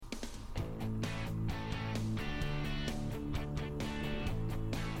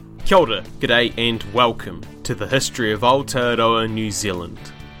Kia ora, g'day and welcome to the History of Aotearoa New Zealand.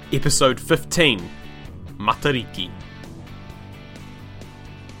 Episode 15, Matariki.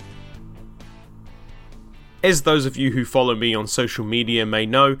 As those of you who follow me on social media may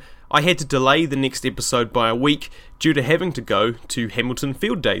know, I had to delay the next episode by a week due to having to go to Hamilton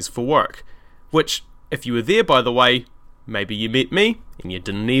Field Days for work, which, if you were there by the way, maybe you met me and you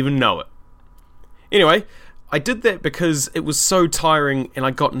didn't even know it. Anyway, I did that because it was so tiring and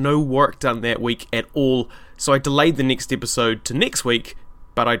I got no work done that week at all, so I delayed the next episode to next week,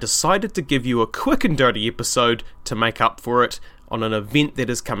 but I decided to give you a quick and dirty episode to make up for it on an event that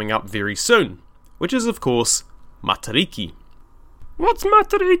is coming up very soon, which is of course Matariki. What's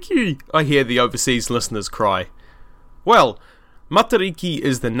Matariki? I hear the overseas listeners cry. Well, Matariki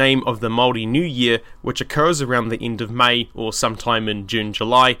is the name of the Māori New Year, which occurs around the end of May or sometime in June,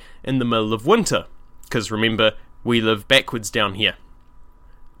 July, in the middle of winter. Because remember, we live backwards down here.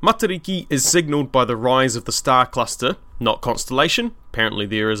 Matariki is signalled by the rise of the star cluster, not constellation, apparently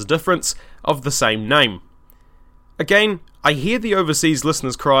there is a difference, of the same name. Again, I hear the overseas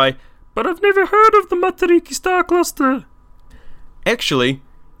listeners cry, but I've never heard of the Matariki star cluster. Actually,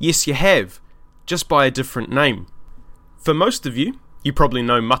 yes you have, just by a different name. For most of you, you probably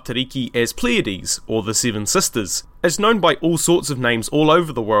know Matariki as Pleiades, or the Seven Sisters. It's known by all sorts of names all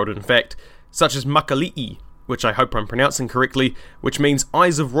over the world in fact, such as Makali'i, which I hope I'm pronouncing correctly, which means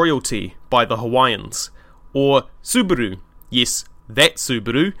Eyes of Royalty by the Hawaiians, or Subaru, yes, that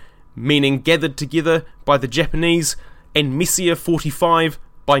Subaru, meaning gathered together by the Japanese, and Messier 45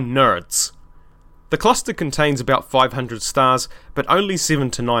 by nerds. The cluster contains about 500 stars, but only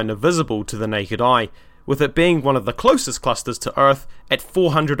 7 to 9 are visible to the naked eye, with it being one of the closest clusters to Earth at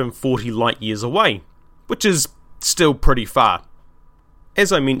 440 light years away, which is still pretty far.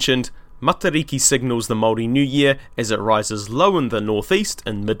 As I mentioned, Matariki signals the Māori New Year as it rises low in the northeast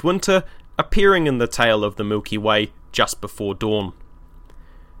in midwinter, appearing in the tail of the Milky Way just before dawn.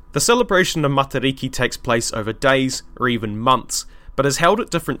 The celebration of Matariki takes place over days or even months, but is held at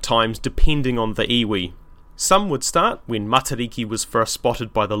different times depending on the iwi. Some would start when Matariki was first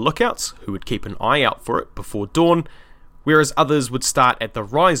spotted by the lookouts, who would keep an eye out for it before dawn, whereas others would start at the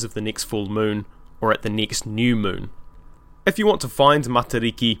rise of the next full moon or at the next new moon. If you want to find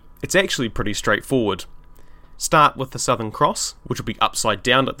Matariki, it's actually pretty straightforward. Start with the Southern Cross, which will be upside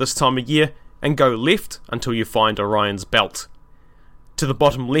down at this time of year, and go left until you find Orion's belt. To the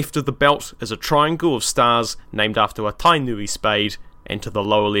bottom left of the belt is a triangle of stars named after a Tainui spade, and to the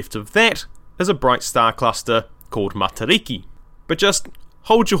lower left of that is a bright star cluster called Matariki. But just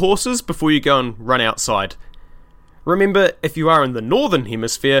hold your horses before you go and run outside. Remember, if you are in the northern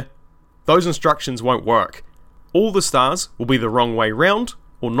hemisphere, those instructions won't work. All the stars will be the wrong way round,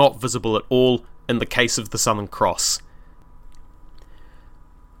 or not visible at all in the case of the Southern Cross.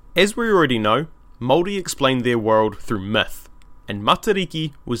 As we already know, Māori explained their world through myth, and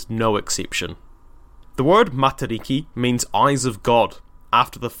Matariki was no exception. The word Matariki means eyes of God,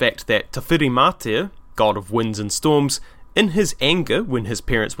 after the fact that Te Whiri Mātea, god of winds and storms, in his anger when his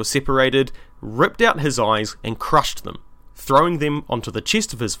parents were separated, ripped out his eyes and crushed them, throwing them onto the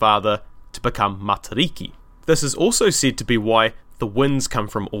chest of his father to become Matariki. This is also said to be why the winds come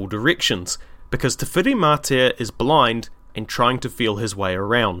from all directions, because Te Whiri Mātea is blind and trying to feel his way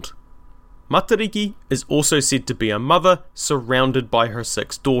around. Matariki is also said to be a mother surrounded by her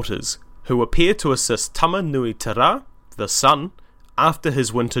 6 daughters, who appear to assist Tama Nui Te Rā, the sun, after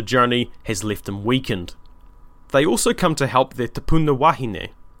his winter journey has left him weakened. They also come to help their Tupuna Wahine,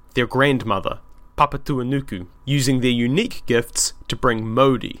 their grandmother, Papatuanuku, using their unique gifts to bring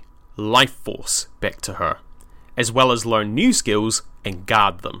Mauri, life force, back to her, as well as learn new skills and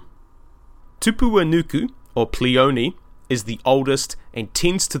guard them. Tupuanuku, or Pleone, is the oldest and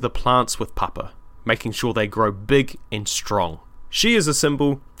tends to the plants with Papa, making sure they grow big and strong. She is a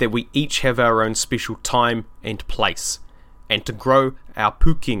symbol that we each have our own special time and place, and to grow our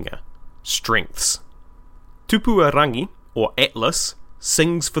pukenga, strengths. Tupuarangi, or Atlas,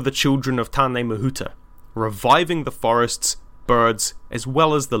 sings for the children of Tāne Mahuta, reviving the forests, birds, as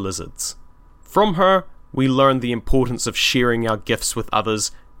well as the lizards. From her, we learn the importance of sharing our gifts with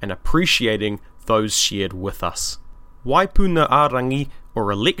others and appreciating those shared with us. Waipuna Arangi, or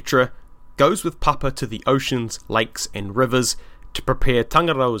Electra, goes with Papa to the oceans, lakes and rivers to prepare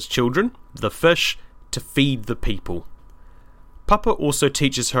Tangaroa's children, the fish, to feed the people. Papa also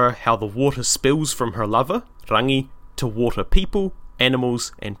teaches her how the water spills from her lover, Rangi, to water people,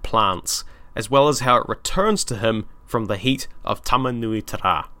 animals and plants, as well as how it returns to him from the heat of Tama Nui Te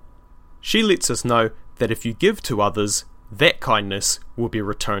Rā. She lets us know that if you give to others, that kindness will be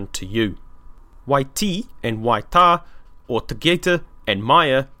returned to you. Waiti and Waitā, or Tageita and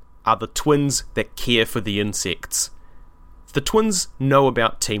Maya, are the twins that care for the insects. The twins know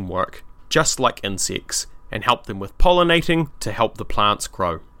about teamwork, just like insects, and help them with pollinating to help the plants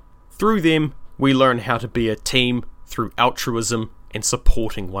grow. Through them, we learn how to be a team through altruism and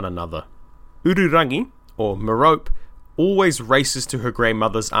supporting one another. Ururangi, or Merope, always races to her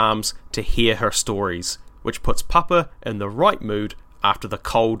grandmother's arms to hear her stories, which puts Papa in the right mood after the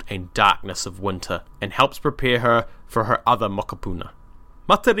cold and darkness of winter, and helps prepare her for her other mokopuna.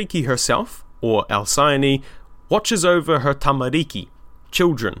 Matariki herself, or Alcyone, watches over her tamariki,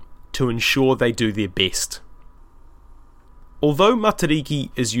 children, to ensure they do their best. Although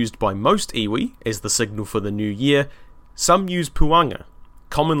Matariki is used by most iwi as the signal for the new year, some use puanga,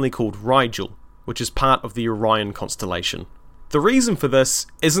 commonly called Rigel, which is part of the Orion constellation. The reason for this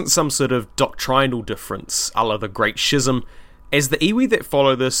isn't some sort of doctrinal difference, a la the Great Schism, as the iwi that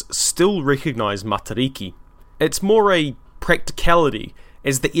follow this still recognise Matariki. It's more a practicality,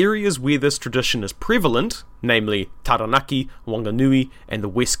 as the areas where this tradition is prevalent, namely Taranaki, Wanganui, and the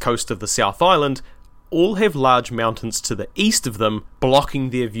west coast of the South Island, all have large mountains to the east of them blocking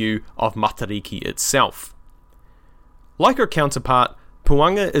their view of Matariki itself. Like her counterpart,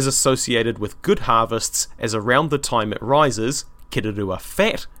 puanga is associated with good harvests, as around the time it rises, kiruru are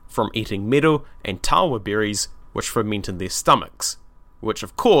fat from eating meru and tawa berries, which ferment in their stomachs, which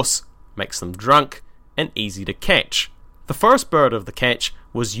of course makes them drunk and easy to catch. The first bird of the catch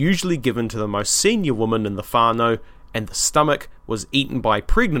was usually given to the most senior woman in the whānau, and the stomach was eaten by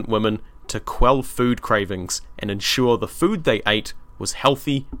pregnant women to quell food cravings and ensure the food they ate was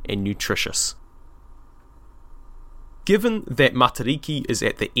healthy and nutritious. Given that Matariki is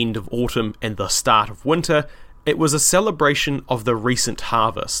at the end of autumn and the start of winter, it was a celebration of the recent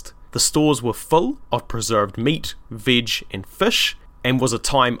harvest. The stores were full of preserved meat, veg and fish, and was a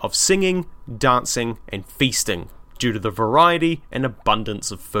time of singing, dancing and feasting due to the variety and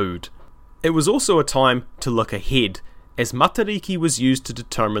abundance of food. It was also a time to look ahead, as Matariki was used to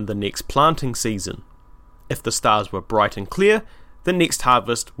determine the next planting season. If the stars were bright and clear, the next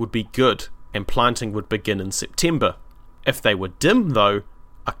harvest would be good, and planting would begin in September. If they were dim though,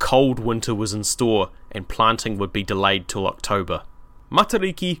 a cold winter was in store, and planting would be delayed till October.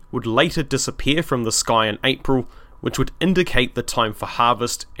 Matariki would later disappear from the sky in April, which would indicate the time for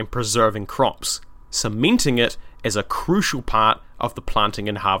harvest and preserving crops, cementing it as a crucial part of the planting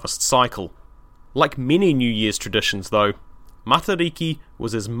and harvest cycle. Like many New Year's traditions though, Matariki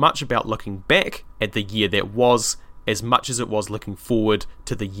was as much about looking back at the year that was, as much as it was looking forward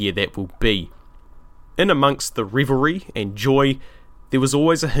to the year that will be. In amongst the revelry and joy, there was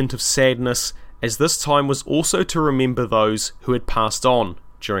always a hint of sadness, as this time was also to remember those who had passed on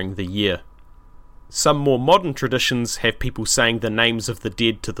during the year. Some more modern traditions have people saying the names of the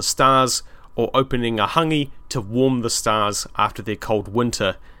dead to the stars, or opening a hangi to warm the stars after their cold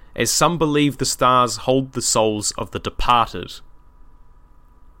winter, as some believe the stars hold the souls of the departed.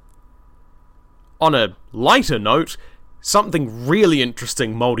 On a lighter note, something really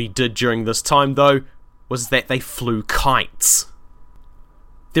interesting Māori did during this time though, was that they flew kites.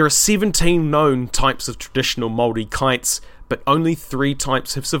 There are 17 known types of traditional Māori kites, but only 3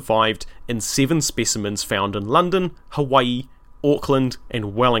 types have survived in 7 specimens found in London, Hawaii, Auckland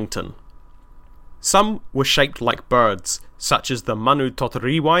and Wellington. Some were shaped like birds, such as the manu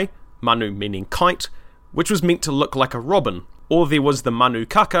totoriwai, manu meaning kite, which was meant to look like a robin, or there was the manu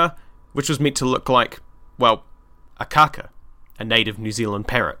kaka, which was meant to look like, well, a kaka, a native New Zealand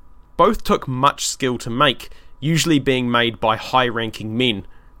parrot. Both took much skill to make, usually being made by high-ranking men,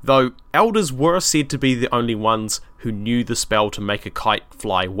 though elders were said to be the only ones who knew the spell to make a kite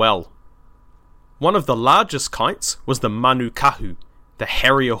fly well. One of the largest kites was the manu kahu, the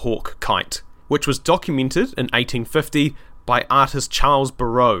harrier hawk kite, which was documented in 1850 by artist Charles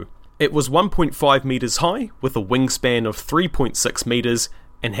Barreau. It was 1.5 metres high, with a wingspan of 3.6 metres,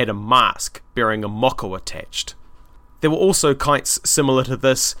 and had a mask bearing a moko attached. There were also kites similar to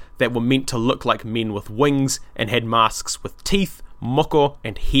this that were meant to look like men with wings and had masks with teeth, moko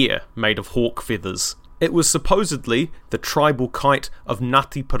and hair made of hawk feathers. It was supposedly the tribal kite of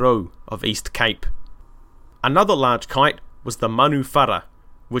Ngāti Porou of East Cape. Another large kite was the manu whara,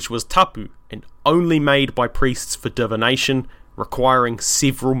 which was tapu and only made by priests for divination, requiring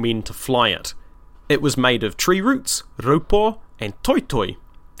several men to fly it. It was made of tree roots, raupo and toitoi,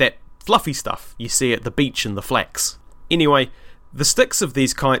 that fluffy stuff you see at the beach in the flax. Anyway, the sticks of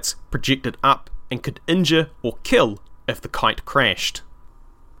these kites projected up and could injure or kill if the kite crashed.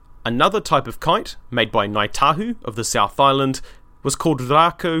 Another type of kite, made by Ngaitahu of the South Island, was called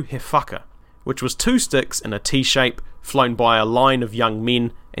rākau he whaka, which was 2 sticks in a T-shape flown by a line of young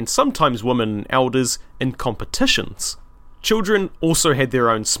men and sometimes women and elders in competitions. Children also had their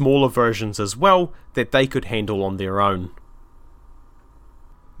own smaller versions as well that they could handle on their own.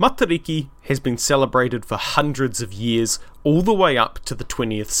 Matariki has been celebrated for hundreds of years, all the way up to the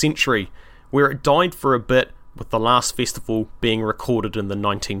 20th century, where it died for a bit, with the last festival being recorded in the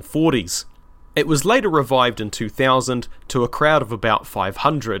 1940s. It was later revived in 2000 to a crowd of about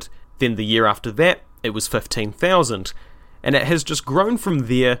 500, then the year after that it was 15,000, and it has just grown from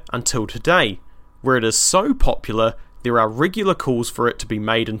there until today, where it is so popular there are regular calls for it to be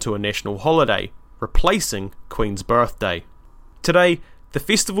made into a national holiday, replacing Queen's birthday. Today, the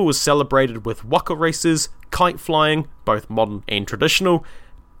festival is celebrated with waka races, kite flying, both modern and traditional,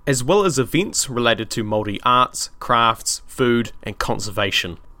 as well as events related to Māori arts, crafts, food and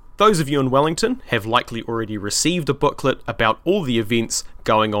conservation. Those of you in Wellington have likely already received a booklet about all the events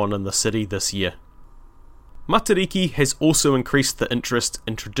going on in the city this year. Matariki has also increased the interest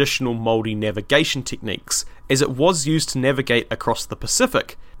in traditional Māori navigation techniques, as it was used to navigate across the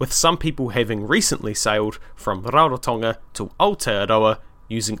Pacific, with some people having recently sailed from Rarotonga to Aotearoa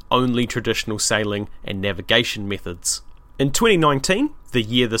using only traditional sailing and navigation methods. In 2019, the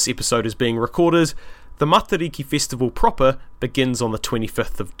year this episode is being recorded, the Matariki Festival proper begins on the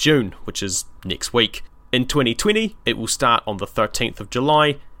 25th of June, which is next week. In 2020, it will start on the 13th of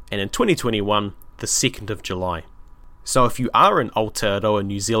July, and in 2021, the 2nd of July. So if you are in Aotearoa,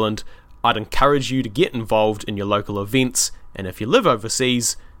 New Zealand, I'd encourage you to get involved in your local events, and if you live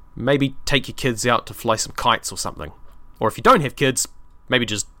overseas, maybe take your kids out to fly some kites or something. Or if you don't have kids, maybe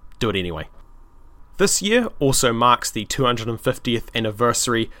just do it anyway. This year also marks the 250th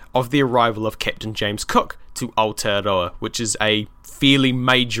anniversary of the arrival of Captain James Cook to Aotearoa, which is a fairly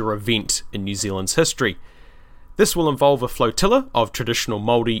major event in New Zealand's history. This will involve a flotilla of traditional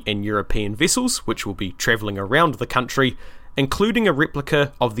Māori and European vessels, which will be travelling around the country, including a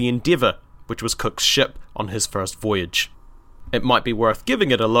replica of the Endeavour, which was Cook's ship on his first voyage. It might be worth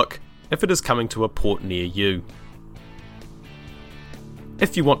giving it a look if it is coming to a port near you.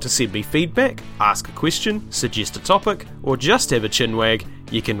 If you want to send me feedback, ask a question, suggest a topic, or just have a chinwag,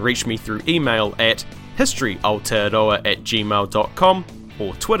 you can reach me through email at historyaotearoa@gmail.com,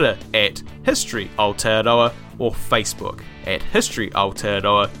 or Twitter at historyaotearoa, or Facebook at History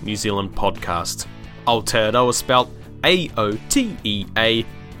Aotearoa New Zealand Podcast. Aotearoa spelt Aotearoa.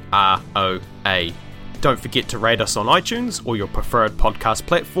 Don't forget to rate us on iTunes or your preferred podcast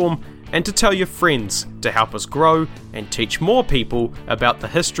platform, and to tell your friends to help us grow and teach more people about the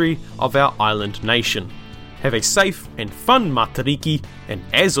history of our island nation. Have a safe and fun Matariki, and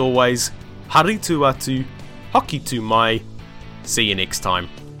as always, haritu atu, hoki tu mai. See you next time.